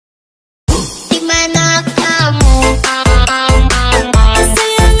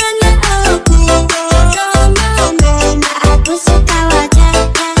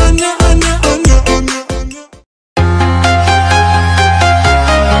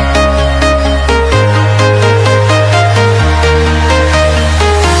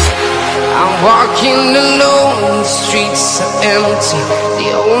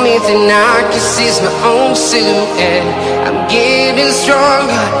thing I can see is my own silhouette. I'm getting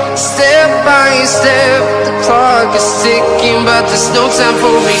stronger, step by step. The clock is ticking, but there's no time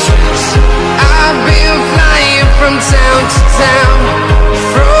for me. I've been flying from town to town,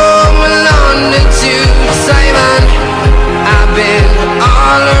 from London to Taiwan. I've been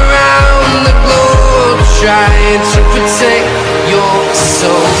all around the globe, trying to protect your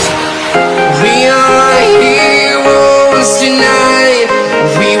soul. We are heroes tonight.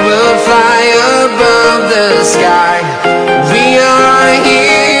 We will fly above the sky. We are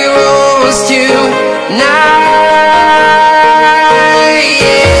heroes tonight.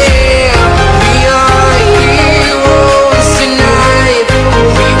 Yeah. We are heroes tonight.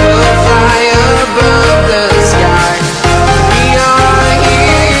 We will fly above the sky. We are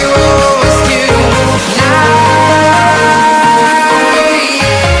heroes tonight.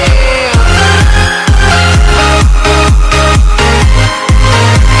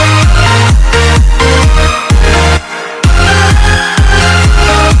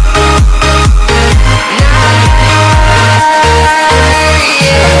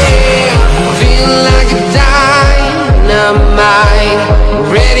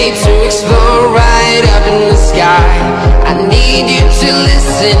 Ready to explore right up in the sky. I need you to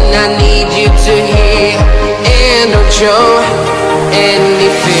listen, I need you to hear, and don't show any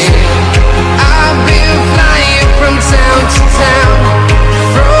fear. I've been flying from town to town,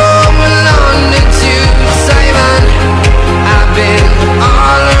 from London to Taiwan. I've been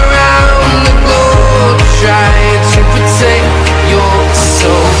all around the globe, trying to protect your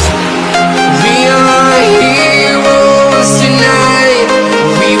soul. We are heroes tonight.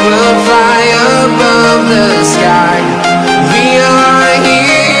 We will fly above the sky. We are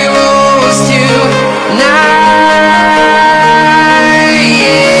heroes tonight.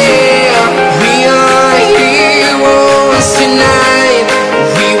 Yeah. We are heroes tonight.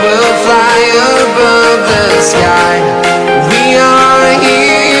 We will fly above the sky. We are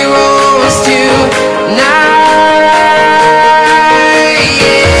heroes tonight.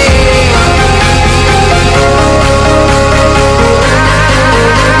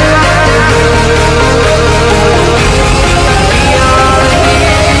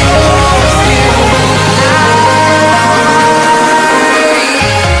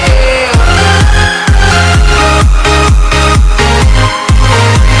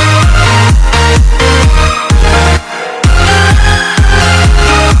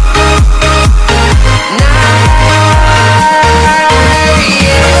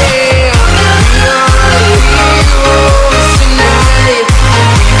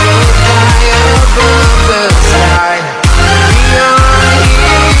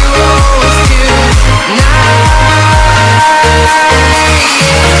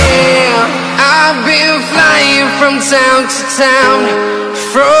 Town to town,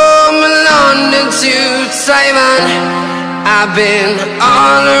 from London to Taiwan. I've been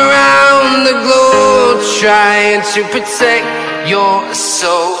all around the globe, trying to protect your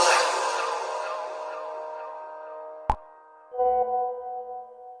soul.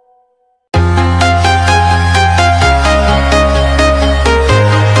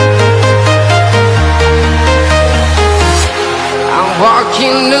 I'm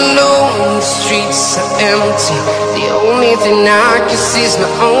walking alone, the streets are empty. The only thing I can see is my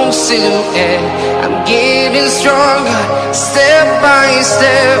own silhouette. I'm getting stronger, step by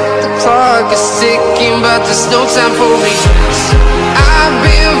step. The clock is ticking, but there's no time for me. I've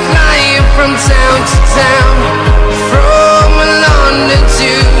been flying from town to town, from London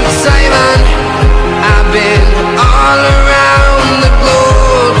to Taiwan. I've been all around the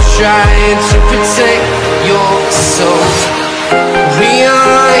globe, trying to protect your soul. We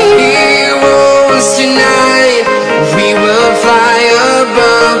are heroes tonight. We will fly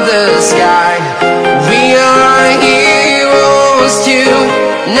above the sky. We are heroes tonight.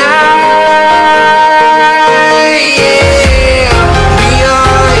 Yeah. We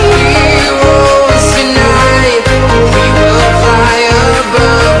are heroes tonight. We will fly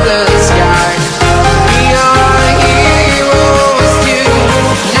above the sky. We are heroes tonight.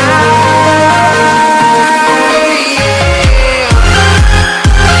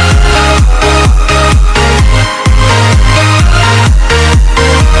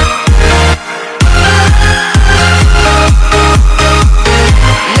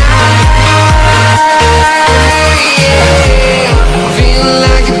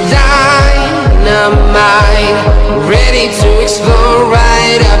 Ready to explore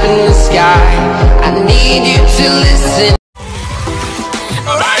right up in the sky. I need you to listen.